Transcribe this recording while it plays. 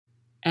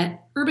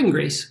At Urban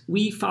Grace,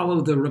 we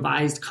follow the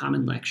Revised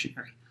Common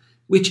Lectionary,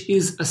 which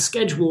is a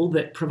schedule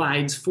that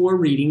provides 4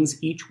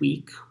 readings each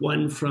week,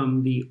 one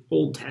from the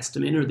Old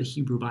Testament or the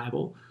Hebrew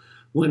Bible,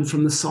 one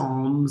from the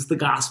Psalms, the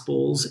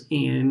Gospels,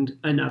 and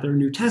another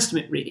New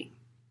Testament reading.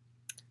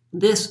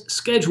 This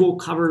schedule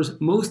covers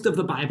most of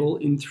the Bible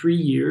in 3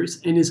 years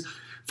and is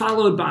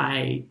followed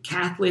by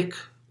Catholic,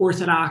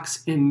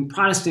 Orthodox, and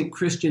Protestant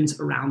Christians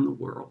around the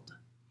world.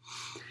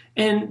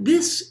 And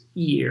this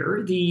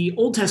year, the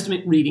Old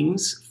Testament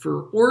readings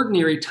for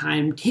ordinary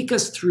time take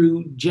us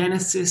through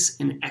Genesis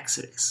and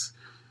Exodus.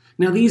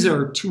 Now, these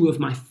are 2 of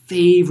my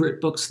favorite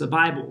books of the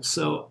Bible,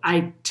 so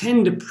I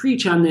tend to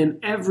preach on them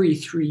every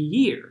 3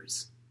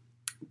 years.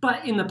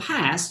 But in the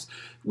past,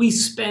 we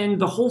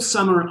spend the whole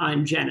summer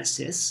on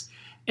Genesis,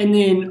 and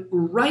then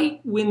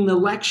right when the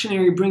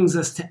lectionary brings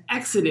us to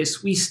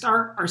Exodus, we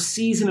start our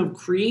season of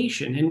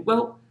creation, and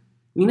well,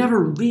 we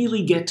never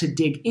really get to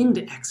dig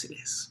into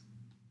Exodus.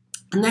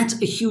 And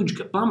that's a huge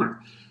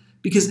bummer,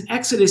 because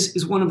Exodus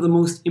is one of the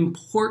most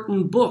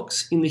important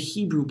books in the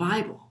Hebrew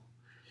Bible.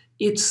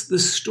 It's the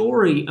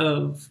story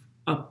of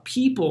a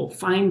people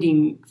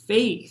finding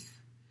faith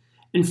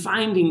and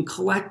finding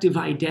collective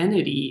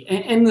identity,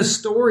 and the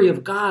story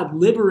of God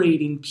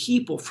liberating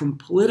people from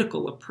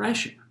political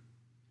oppression.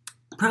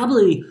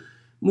 Probably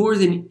more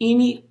than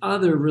any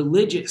other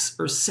religious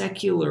or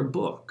secular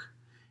book,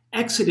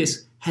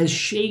 Exodus has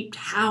shaped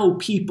how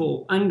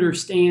people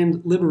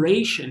understand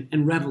liberation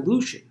and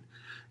revolution.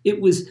 It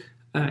was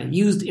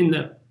used in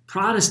the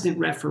Protestant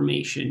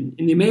Reformation,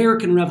 in the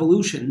American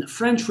Revolution, the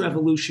French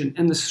Revolution,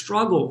 and the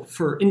struggle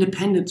for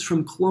independence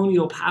from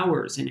colonial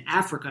powers in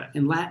Africa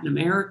and Latin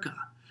America.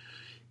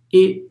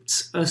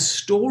 It's a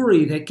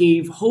story that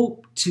gave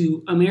hope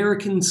to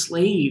American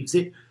slaves.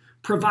 It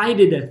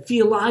provided a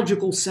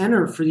theological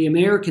center for the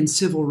American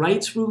civil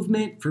rights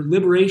movement, for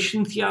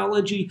liberation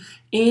theology,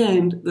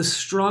 and the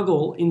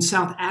struggle in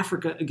South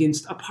Africa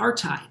against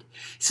apartheid.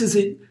 This is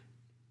an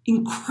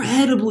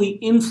incredibly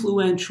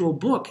influential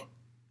book.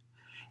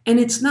 And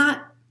it's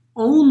not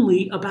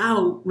only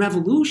about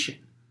revolution.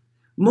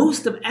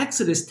 Most of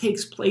Exodus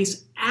takes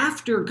place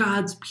after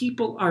God's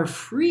people are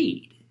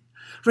freed,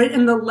 right?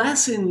 And the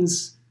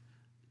lessons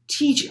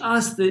teach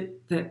us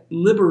that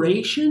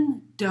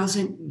liberation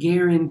doesn't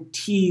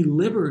guarantee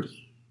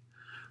liberty,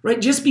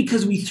 right? Just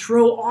because we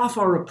throw off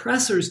our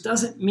oppressors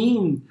doesn't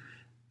mean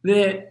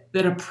that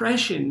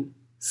oppression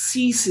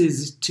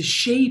ceases to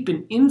shape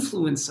and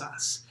influence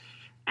us.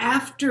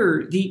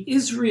 After the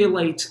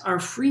Israelites are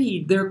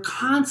freed, they're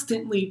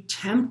constantly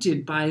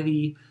tempted by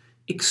the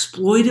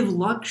exploitive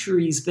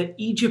luxuries that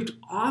Egypt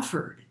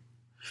offered.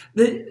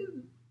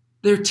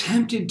 They're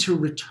tempted to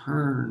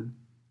return,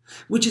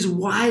 which is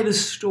why the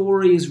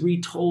story is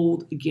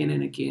retold again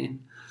and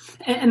again.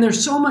 And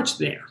there's so much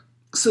there.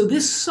 So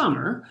this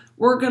summer,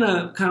 we're going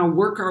to kind of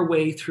work our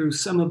way through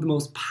some of the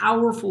most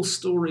powerful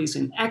stories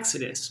in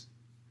Exodus.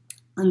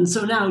 And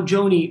so now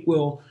Joni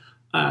will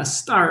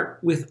start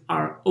with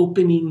our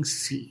opening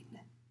scene.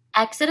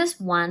 Exodus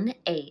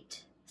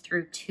 1:8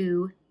 through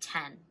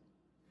 2:10.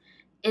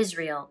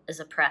 Israel is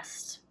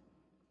oppressed.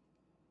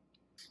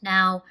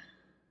 Now,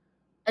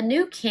 a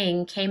new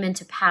king came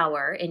into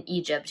power in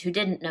Egypt who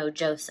didn't know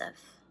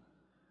Joseph.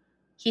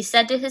 He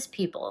said to his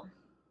people,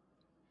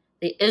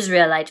 "The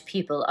Israelite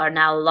people are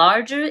now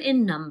larger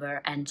in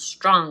number and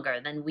stronger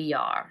than we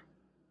are.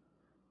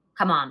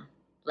 Come on,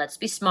 let's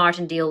be smart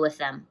and deal with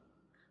them.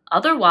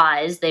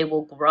 Otherwise, they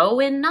will grow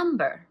in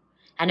number,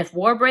 and if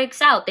war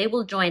breaks out, they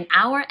will join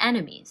our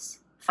enemies,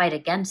 fight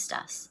against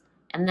us,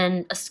 and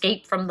then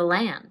escape from the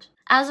land."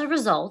 As a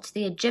result,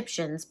 the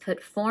Egyptians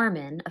put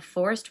foremen of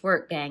forced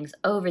work gangs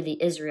over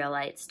the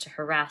Israelites to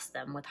harass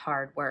them with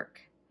hard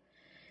work.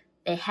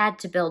 They had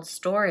to build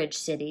storage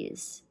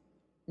cities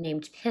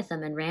named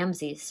Pithom and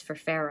Ramses for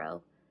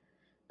Pharaoh.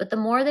 But the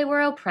more they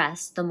were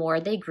oppressed, the more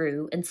they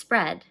grew and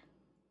spread.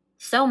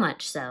 So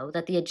much so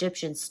that the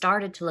Egyptians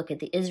started to look at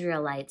the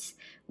Israelites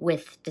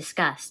with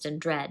disgust and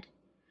dread.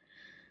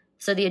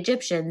 So the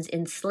Egyptians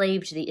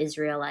enslaved the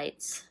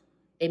Israelites.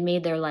 They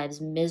made their lives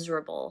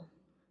miserable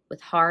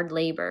with hard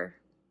labor,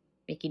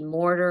 making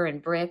mortar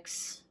and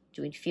bricks,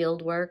 doing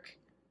field work,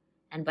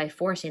 and by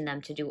forcing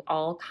them to do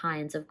all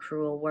kinds of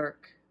cruel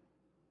work.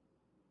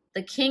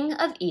 The king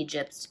of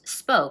Egypt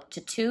spoke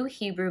to 2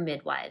 Hebrew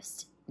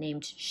midwives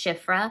named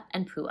Shiphrah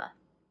and Puah.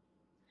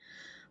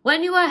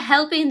 "When you are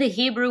helping the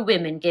Hebrew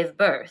women give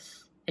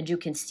birth, and you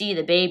can see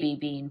the baby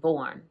being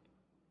born,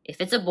 if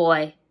it's a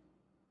boy,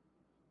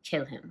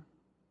 kill him.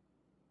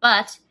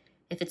 But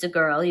if it's a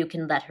girl, you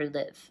can let her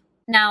live."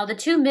 Now, the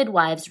 2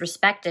 midwives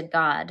respected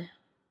God,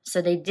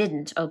 so they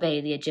didn't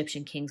obey the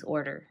Egyptian king's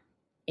order.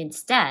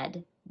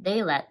 Instead,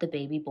 they let the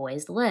baby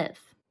boys live.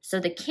 So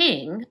the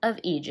king of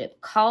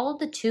Egypt called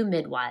the 2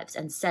 midwives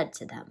and said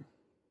to them,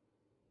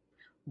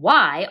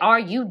 "Why are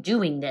you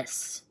doing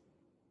this?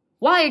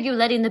 Why are you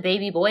letting the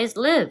baby boys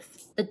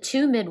live?" The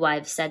 2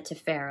 midwives said to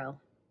Pharaoh,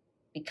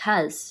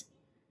 "Because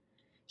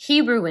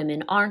Hebrew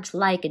women aren't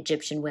like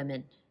Egyptian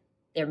women.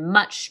 They're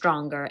much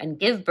stronger and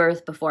give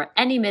birth before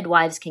any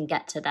midwives can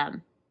get to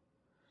them.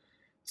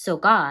 So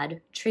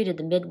God treated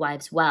the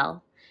midwives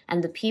well,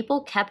 and the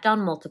people kept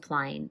on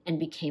multiplying and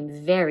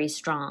became very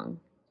strong.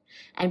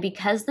 And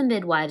because the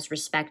midwives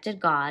respected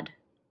God,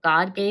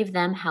 God gave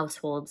them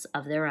households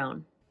of their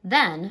own.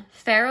 Then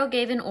Pharaoh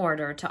gave an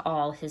order to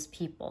all his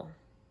people.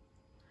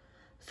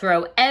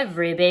 Throw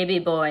every baby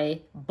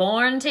boy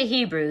born to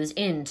Hebrews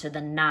into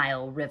the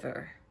Nile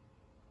River.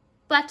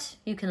 But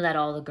you can let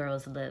all the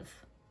girls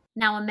live.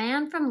 Now a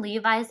man from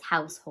Levi's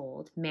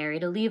household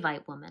married a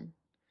Levite woman.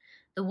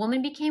 The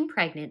woman became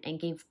pregnant and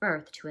gave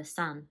birth to a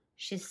son.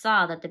 She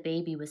saw that the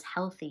baby was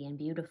healthy and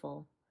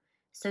beautiful,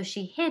 so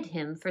she hid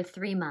him for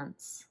 3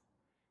 months.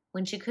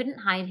 When she couldn't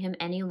hide him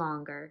any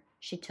longer,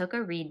 she took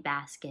a reed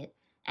basket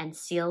and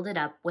sealed it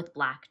up with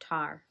black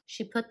tar.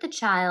 She put the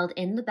child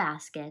in the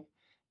basket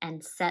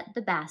and set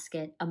the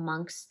basket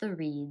amongst the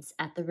reeds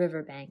at the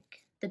riverbank.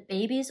 The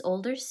baby's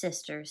older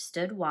sister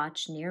stood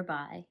watch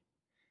nearby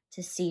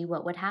to see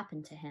what would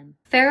happen to him.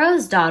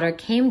 Pharaoh's daughter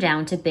came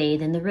down to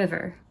bathe in the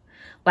river,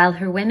 while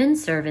her women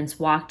servants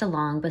walked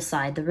along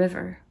beside the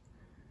river.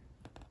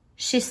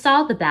 She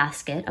saw the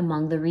basket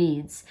among the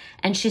reeds,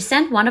 and she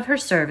sent one of her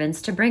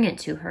servants to bring it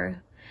to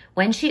her.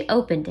 When she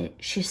opened it,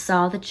 she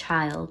saw the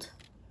child.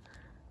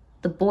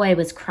 The boy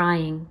was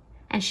crying,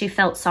 and she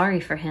felt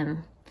sorry for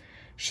him.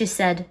 She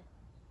said,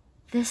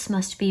 "This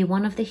must be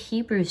one of the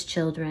Hebrews'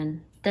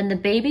 children." Then the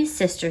baby's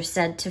sister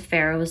said to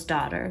Pharaoh's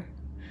daughter,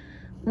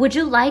 "Would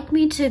you like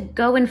me to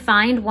go and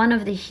find one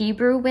of the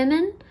Hebrew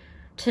women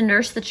to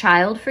nurse the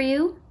child for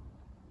you?"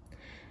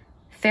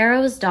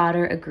 Pharaoh's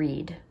daughter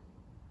agreed.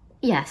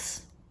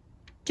 "Yes,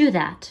 do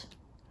that."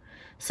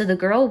 So the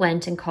girl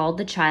went and called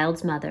the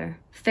child's mother.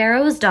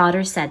 Pharaoh's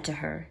daughter said to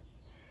her,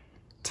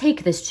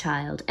 "Take this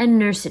child and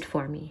nurse it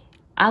for me.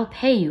 I'll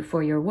pay you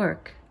for your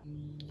work."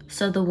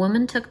 So the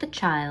woman took the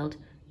child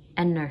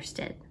and nursed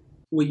it.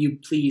 Will you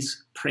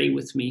please pray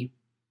with me?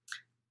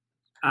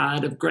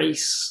 God of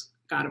grace,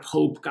 God of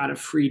hope, God of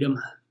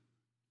freedom,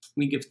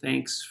 we give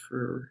thanks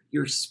for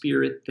your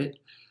Spirit that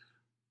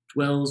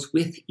dwells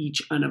with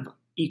each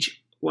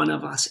one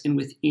of us and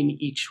within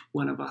each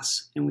one of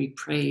us. And we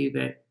pray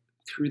that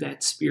through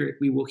that Spirit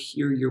we will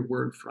hear your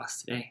word for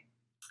us today.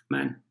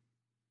 Amen.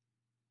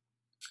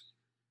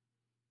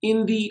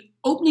 In the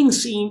opening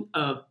scene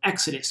of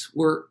Exodus,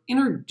 we're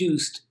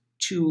introduced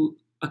to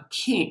a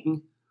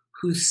king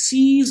who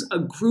sees a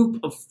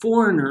group of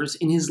foreigners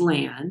in his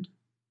land.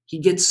 He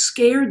gets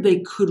scared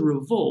they could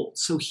revolt,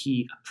 so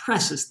he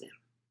oppresses them.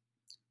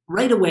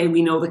 Right away,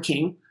 we know the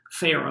king,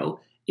 Pharaoh,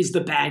 is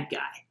the bad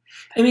guy.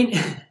 I mean,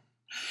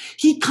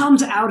 he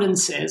comes out and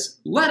says,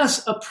 "Let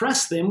us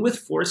oppress them with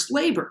forced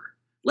labor.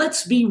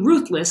 Let's be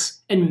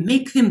ruthless and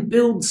make them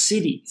build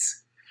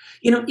cities."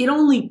 You know, it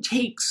only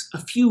takes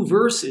a few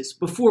verses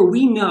before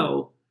we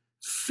know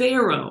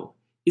Pharaoh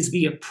is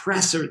the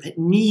oppressor that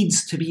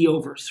needs to be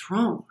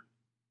overthrown.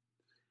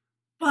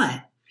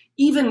 But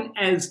even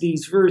as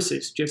these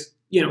verses just,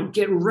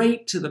 get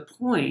right to the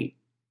point,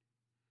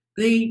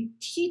 they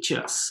teach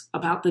us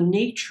about the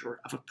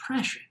nature of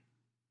oppression.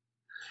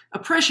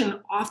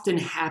 Oppression often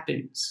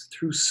happens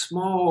through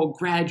small,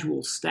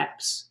 gradual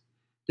steps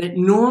that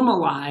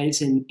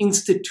normalize and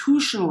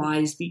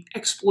institutionalize the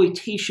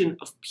exploitation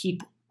of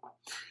people.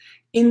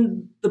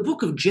 In the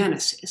book of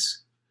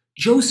Genesis,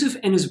 Joseph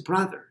and his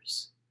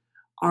brothers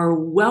are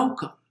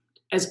welcomed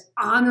as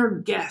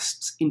honored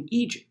guests in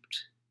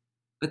Egypt,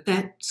 but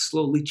that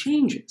slowly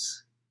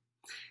changes.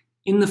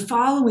 In the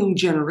following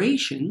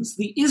generations,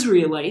 the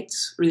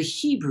Israelites, or the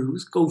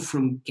Hebrews, go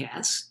from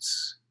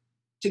guests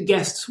to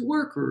guests'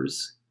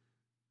 workers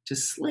to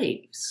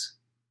slaves.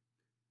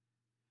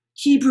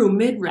 Hebrew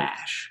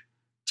Midrash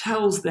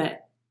tells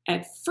that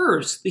at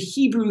first the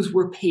Hebrews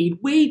were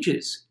paid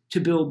wages to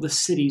build the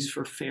cities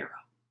for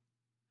Pharaoh.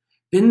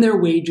 Then their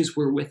wages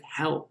were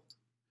withheld,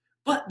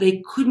 but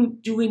they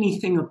couldn't do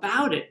anything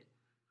about it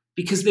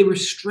because they were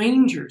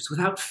strangers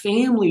without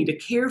family to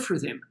care for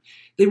them.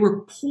 They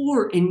were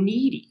poor and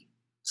needy,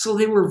 so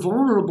they were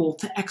vulnerable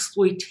to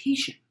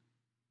exploitation.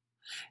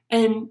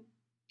 And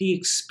the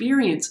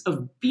experience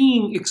of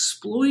being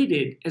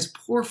exploited as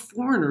poor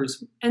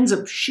foreigners ends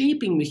up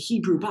shaping the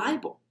Hebrew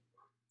Bible.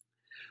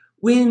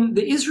 When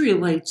the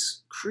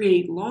Israelites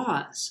create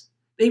laws,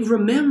 they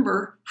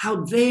remember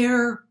how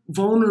their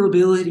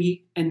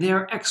vulnerability and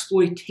their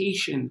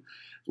exploitation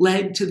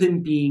led to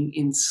them being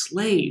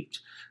enslaved.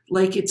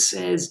 Like it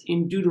says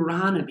in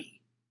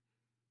Deuteronomy,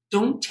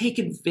 don't take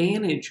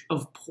advantage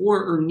of poor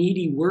or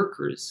needy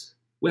workers,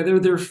 whether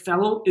they're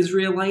fellow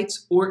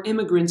Israelites or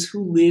immigrants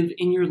who live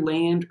in your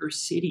land or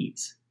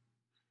cities.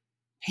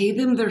 Pay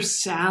them their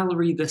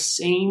salary the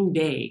same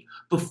day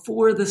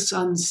before the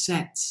sun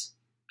sets,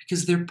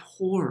 because they're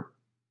poor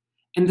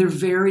and their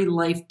very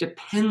life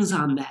depends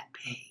on that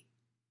pay.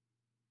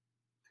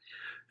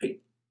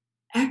 Right?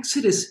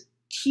 Exodus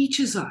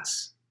teaches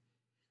us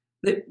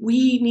that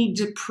we need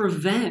to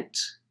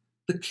prevent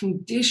the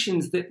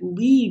conditions that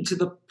lead to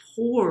the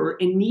poor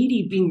and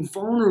needy being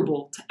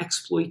vulnerable to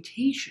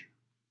exploitation.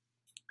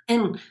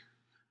 And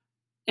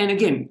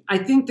again, I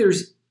think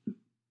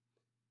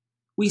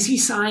we see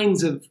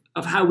signs of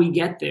how we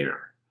get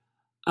there.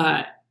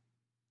 Uh,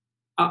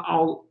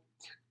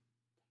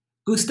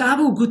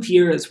 Gustavo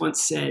Gutierrez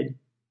once said,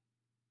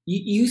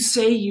 you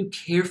say you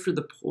care for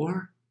the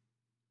poor?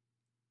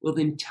 Well,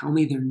 then tell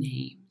me their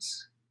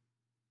names.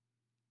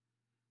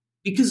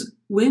 Because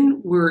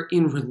when we're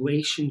in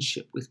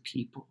relationship with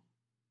people,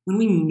 when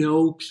we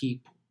know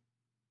people,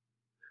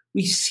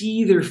 we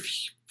see their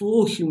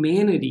full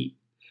humanity.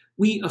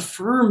 We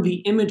affirm the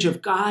image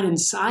of God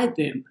inside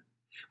them.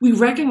 We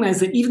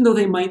recognize that even though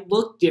they might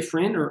look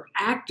different or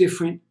act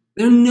different,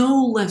 they're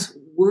no less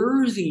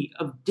worthy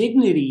of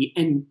dignity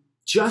and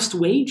just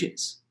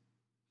wages.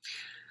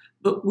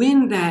 But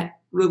when that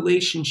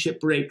relationship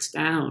breaks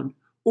down,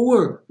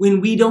 or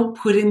when we don't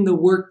put in the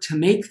work to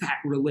make that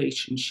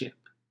relationship,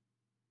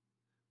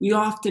 we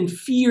often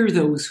fear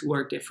those who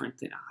are different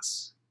than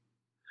us,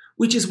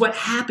 which is what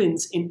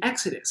happens in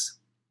Exodus.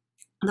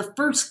 The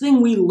first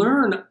thing we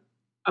learn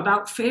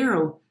about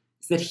Pharaoh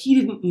is that he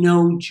didn't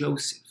know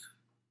Joseph.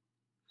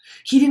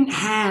 He didn't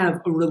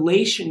have a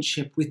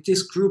relationship with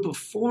this group of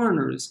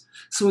foreigners,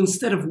 so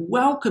instead of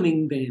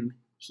welcoming them,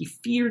 he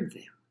feared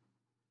them.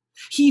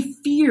 He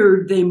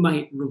feared they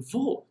might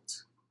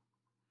revolt.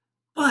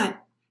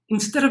 But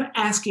instead of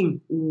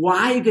asking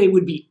why they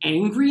would be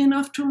angry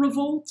enough to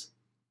revolt,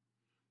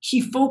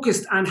 he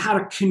focused on how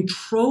to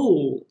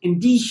control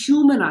and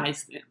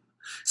dehumanize them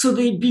so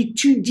they'd be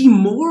too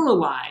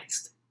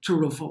demoralized to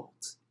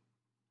revolt.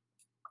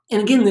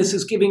 And again, this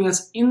is giving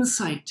us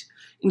insight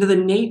into the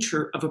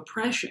nature of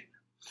oppression.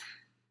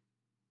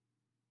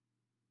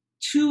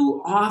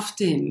 Too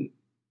often,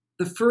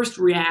 the first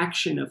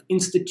reaction of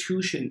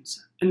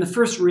institutions and the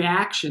first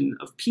reaction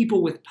of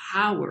people with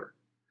power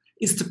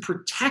is to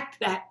protect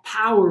that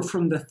power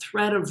from the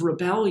threat of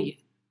rebellion,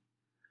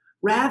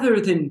 rather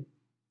than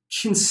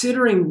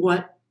considering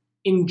what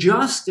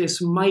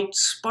injustice might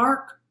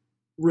spark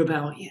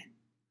rebellion.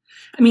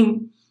 I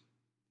mean,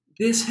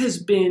 this has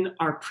been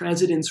our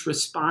president's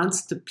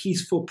response to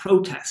peaceful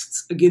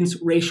protests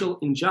against racial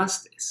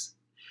injustice.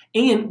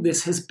 And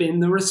this has been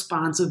the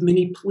response of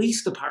many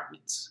police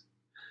departments.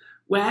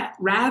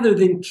 Rather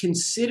than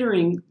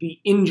considering the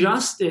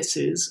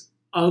injustices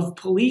of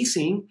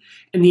policing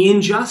and the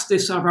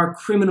injustice of our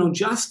criminal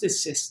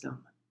justice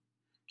system,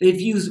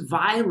 they've used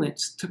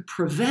violence to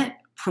prevent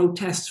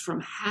protests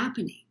from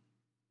happening.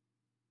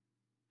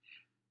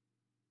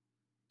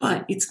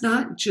 But it's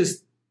not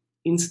just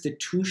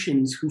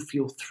institutions who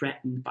feel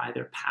threatened by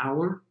their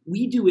power.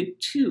 We do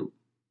it too.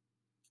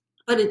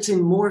 But it's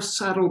in more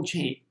subtle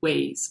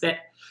ways that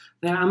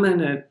I'm going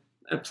to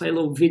play a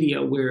little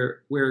video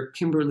where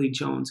Kimberly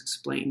Jones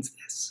explains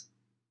this.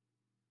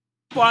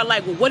 People are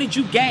like, well, what did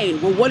you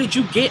gain? Well, what did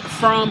you get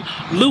from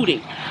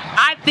looting?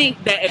 I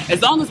think that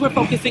as long as we're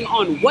focusing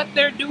on what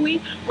they're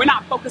doing, we're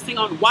not focusing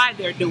on why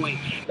they're doing.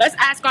 Let's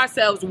ask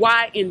ourselves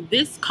why in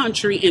this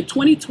country in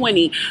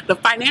 2020, the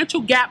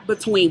financial gap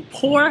between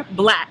poor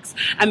blacks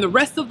and the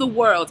rest of the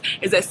world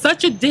is at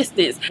such a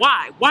distance.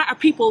 Why? Why are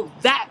people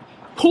that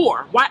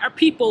poor? Why are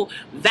people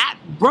that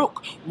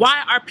broke?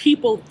 Why are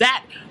people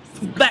that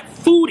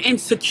food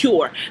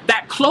insecure,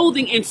 that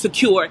clothing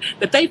insecure,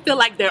 that they feel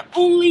like their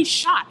only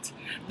shot,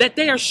 that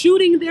they are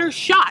shooting their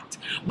shot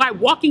by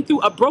walking through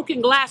a broken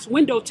glass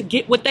window to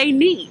get what they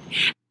need?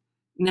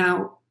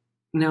 Now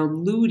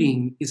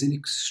looting is an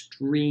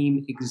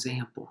extreme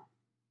example,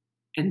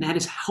 and that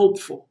is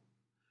helpful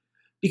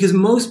because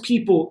most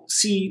people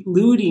see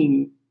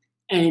looting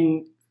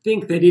and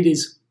think that it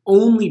is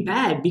only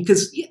bad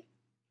because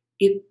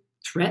it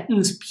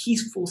threatens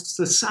peaceful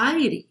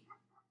society.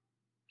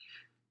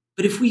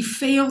 But if we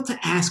fail to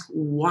ask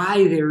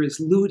why there is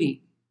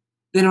looting,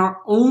 then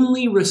our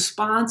only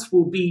response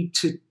will be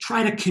to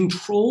try to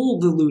control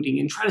the looting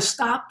and try to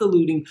stop the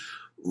looting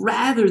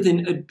rather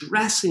than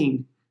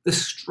addressing the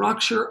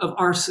structure of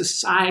our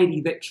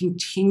society that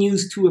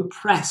continues to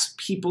oppress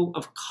people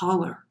of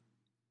color.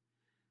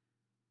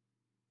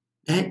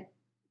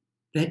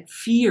 That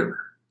fear,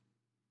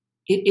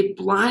 it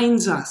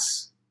blinds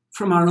us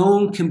from our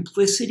own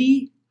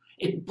complicity.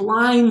 It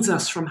blinds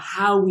us from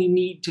how we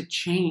need to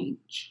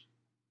change.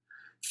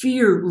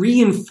 Fear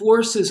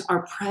reinforces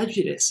our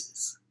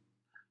prejudices.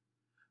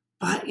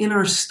 But in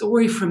our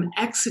story from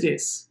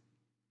Exodus,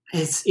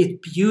 it's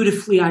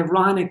beautifully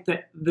ironic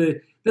that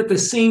the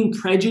same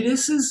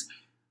prejudices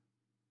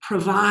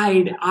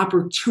provide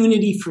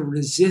opportunity for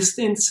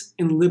resistance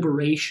and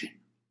liberation.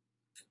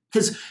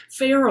 Because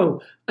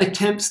Pharaoh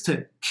attempts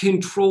to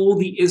control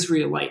the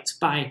Israelites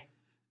by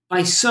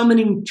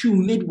summoning two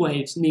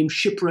midwives named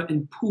Shiphrah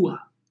and Puah.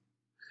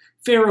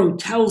 Pharaoh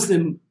tells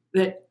them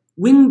that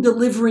when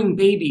delivering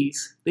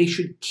babies, they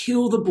should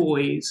kill the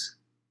boys,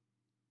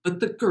 but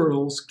the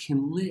girls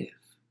can live.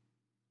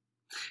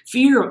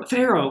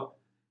 Pharaoh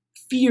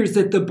fears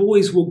that the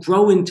boys will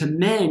grow into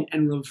men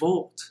and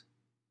revolt.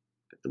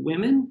 But the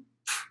women?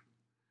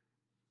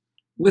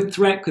 What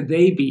threat could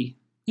they be?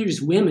 They're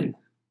just women.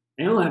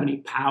 They don't have any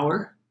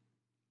power.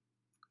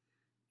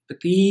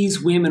 But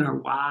these women are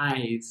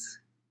wise.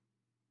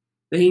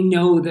 They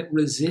know that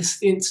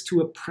resistance to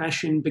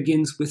oppression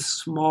begins with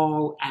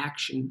small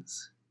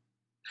actions.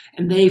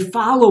 And they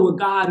follow a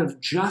God of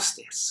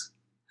justice.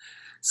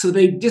 So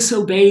they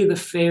disobey the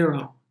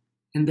Pharaoh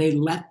and they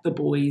let the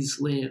boys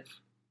live.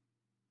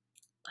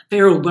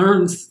 Pharaoh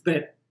learns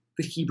that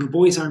the Hebrew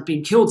boys aren't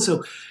being killed,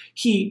 so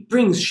he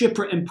brings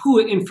Shiphrah and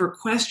Puah in for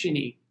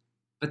questioning.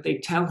 But they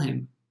tell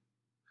him,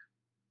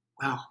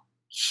 well,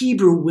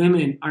 Hebrew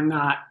women are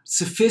not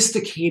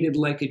sophisticated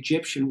like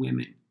Egyptian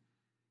women.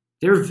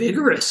 They're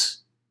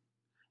vigorous,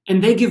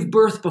 and they give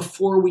birth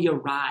before we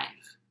arrive.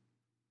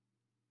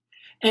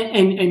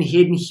 And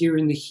hidden here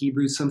in the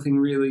Hebrew, something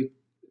really,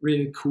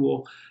 really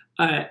cool.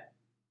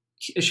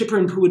 Shiphrah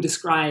and Puah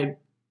describe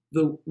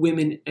the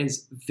women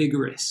as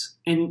vigorous.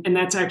 And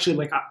that's actually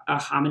like a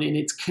homonym.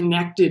 It's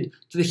connected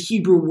to the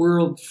Hebrew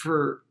word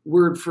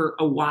for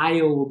a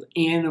wild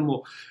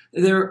animal.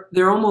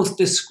 They're almost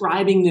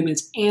describing them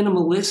as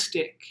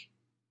animalistic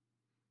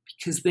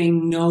because they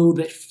know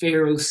that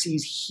Pharaoh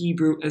sees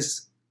Hebrew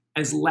as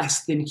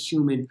less than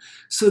human.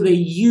 So they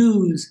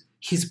use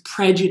his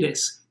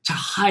prejudice to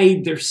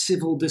hide their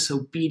civil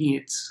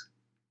disobedience.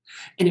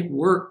 And it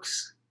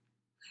works.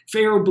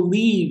 Pharaoh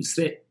believes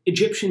that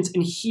Egyptians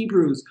and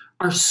Hebrews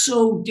are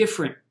so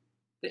different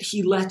that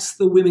he lets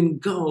the women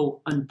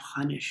go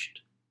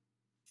unpunished.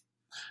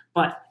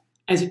 But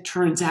as it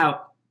turns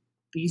out,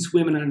 these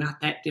women are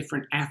not that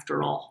different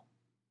after all.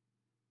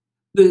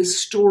 The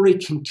story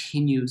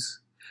continues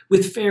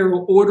with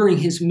Pharaoh ordering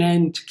his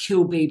men to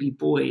kill baby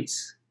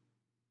boys.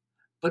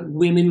 But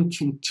women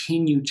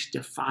continue to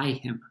defy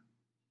him.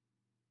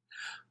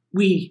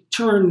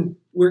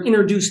 We're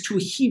introduced to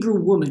a Hebrew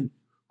woman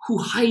who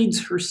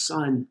hides her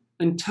son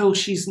until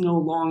she's no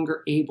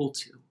longer able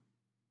to.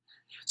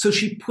 So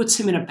she puts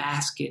him in a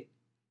basket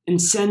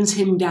and sends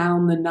him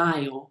down the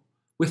Nile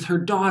with her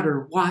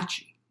daughter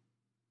watching.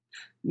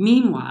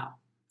 Meanwhile,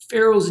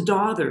 Pharaoh's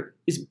daughter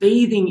is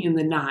bathing in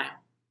the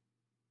Nile.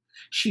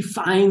 She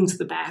finds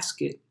the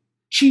basket.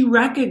 She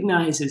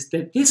recognizes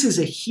that this is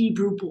a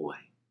Hebrew boy.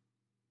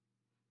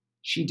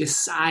 She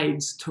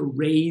decides to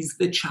raise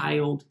the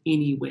child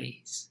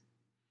anyways,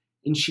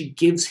 and she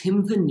gives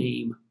him the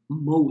name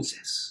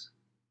Moses.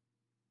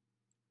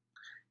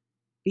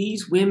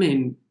 These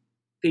women,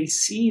 they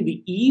see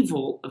the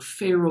evil of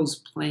Pharaoh's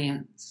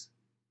plans,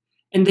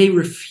 and they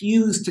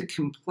refuse to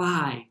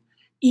comply,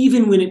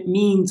 even when it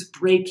means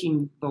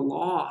breaking the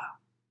law.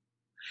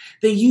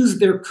 They use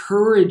their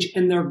courage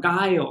and their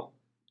guile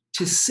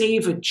to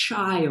save a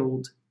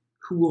child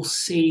who will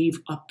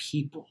save a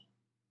people.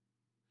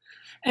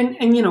 And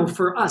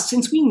for us,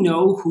 since we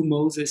know who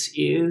Moses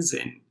is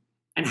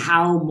and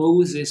how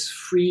Moses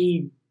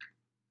freed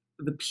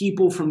the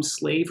people from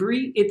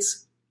slavery,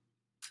 it's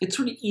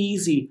sort of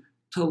easy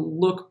to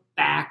look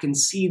back and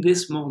see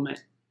this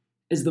moment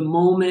as the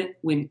moment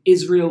when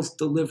Israel's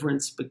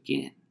deliverance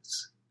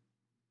begins.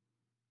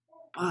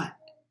 But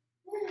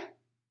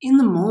in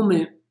the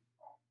moment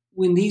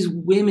when these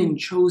women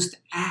chose to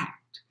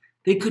act,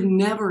 they could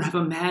never have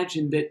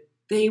imagined that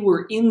they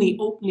were in the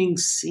opening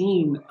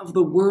scene of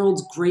the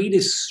world's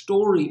greatest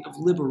story of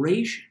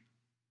liberation.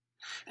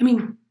 I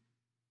mean,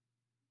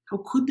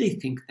 how could they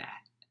think that?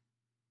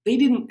 They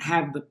didn't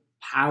have the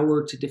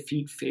power to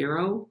defeat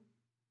Pharaoh.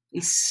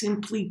 They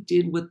simply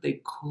did what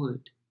they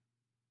could.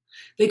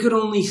 They could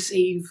only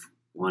save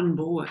one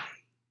boy.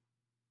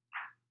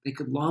 They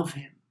could love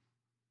him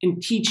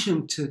and teach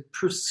him to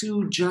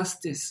pursue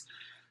justice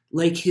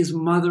like his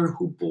mother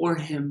who bore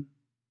him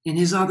and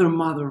his other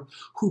mother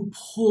who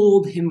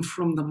pulled him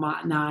from the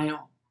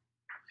Nile.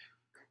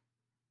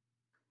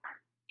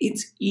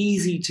 It's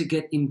easy to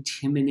get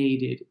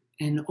intimidated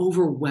and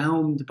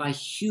overwhelmed by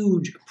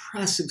huge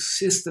oppressive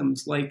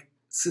systems like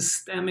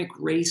systemic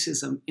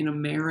racism in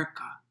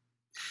America.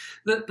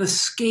 The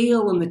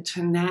scale and the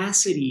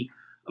tenacity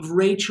of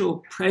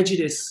racial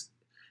prejudice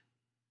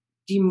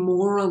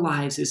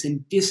demoralizes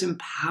and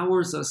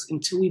disempowers us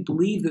until we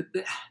believe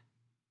that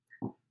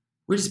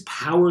we're just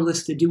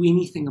powerless to do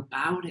anything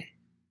about it.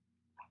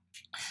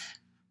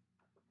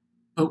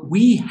 But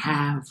we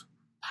have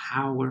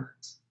power.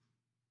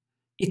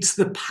 It's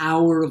the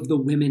power of the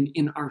women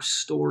in our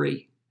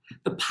story,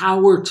 the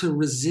power to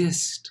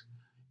resist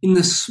in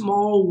the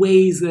small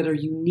ways that are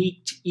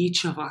unique to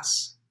each of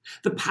us,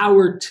 the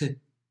power to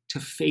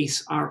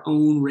face our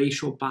own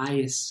racial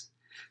bias,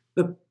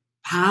 the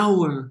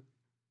power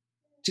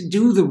to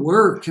do the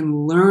work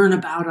and learn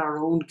about our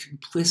own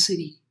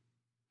complicity,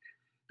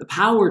 the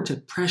power to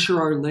pressure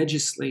our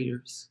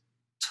legislators,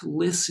 to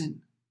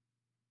listen,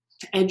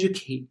 to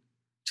educate,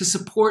 to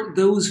support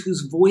those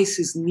whose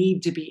voices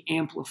need to be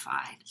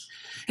amplified.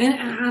 And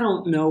I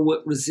don't know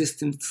what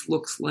resistance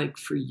looks like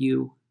for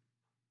you.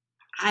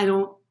 I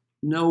don't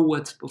know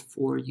what's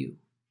before you.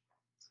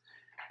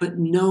 But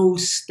no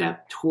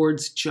step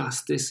towards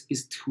justice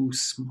is too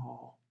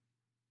small.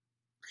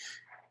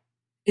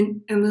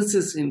 And this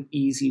isn't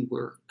easy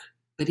work,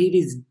 but it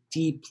is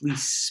deeply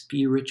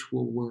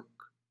spiritual work.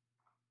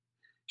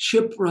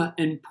 Shiphrah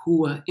and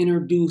Puah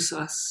introduce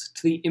us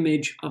to the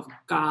image of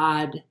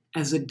God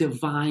as a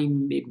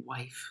divine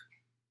midwife.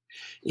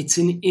 It's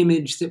an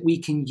image that we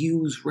can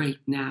use right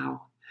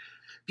now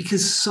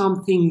because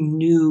something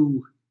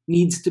new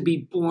needs to be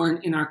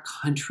born in our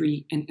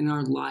country and in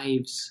our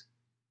lives.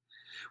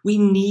 We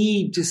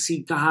need to see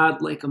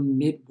God like a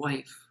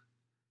midwife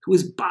who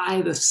is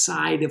by the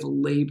side of a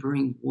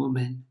laboring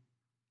woman.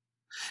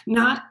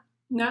 Not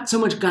so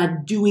much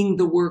God doing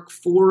the work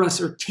for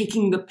us or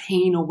taking the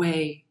pain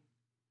away,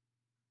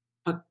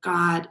 but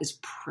God is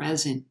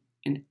present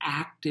and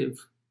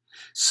active,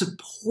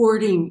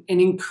 supporting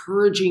and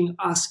encouraging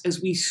us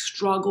as we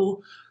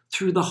struggle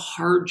through the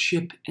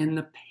hardship and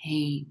the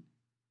pain.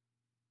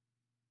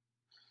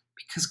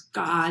 Because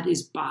God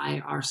is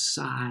by our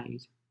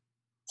side,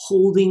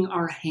 holding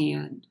our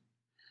hand,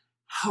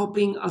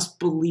 helping us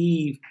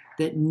believe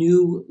that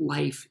new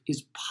life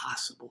is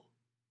possible.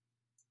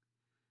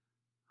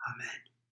 Amen.